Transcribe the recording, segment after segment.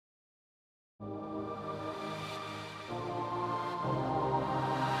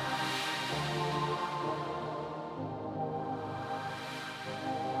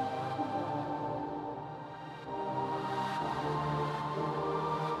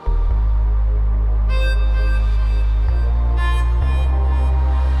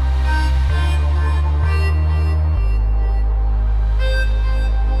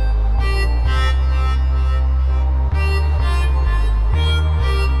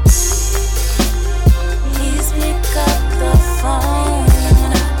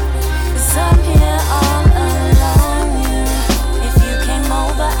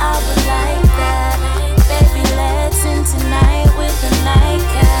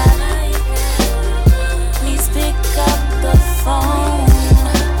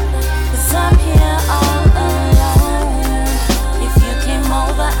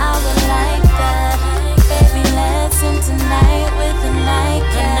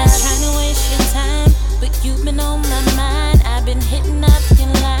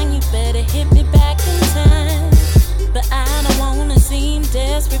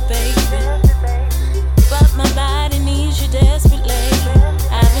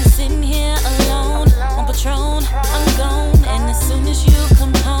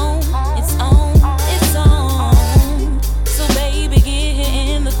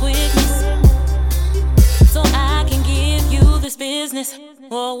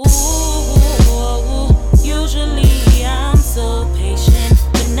Whoa, usually I'm so patient,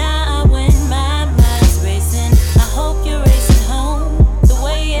 but now when my mind's racing, I hope you're racing home. The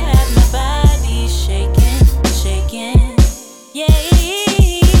way you have my body shaking, shaking. Yeah.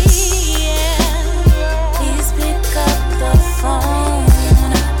 Please pick up the phone,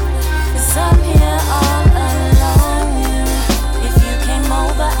 'cause I'm here all alone. If you came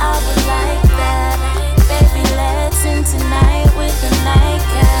over, I would like that. Baby, let's end tonight with a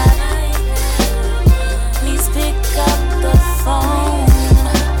nightcap. Please pick up the phone,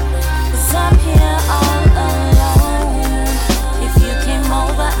 'cause I'm here all alone. If you came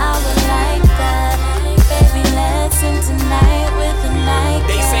over, I would like that. Baby, let's end tonight with a nightcap.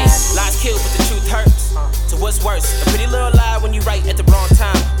 They say lies kill, but the truth hurts. So what's worse, a pretty little lie when you right at the wrong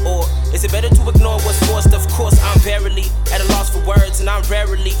time? Or is it better to ignore what's forced? Of course, I'm verily at a loss for words, and I'm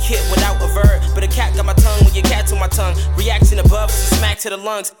rarely hit without a verb. But a cat got my tongue when your cat's on my tongue. Reaction above is a smack to the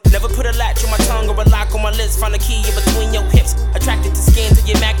lungs. Never put a latch on my tongue or a lock on my lips. Find a key in between your hips. Attracted to skin till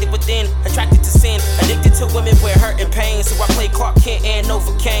you're magnet within. Attracted to sin. Addicted to women with hurt and pain. So I play Clark Kent and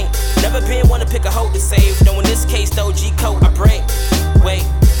Novocaine. Never been one to pick a hoe to save. Though in this case, though, G-Code, I break. Wait.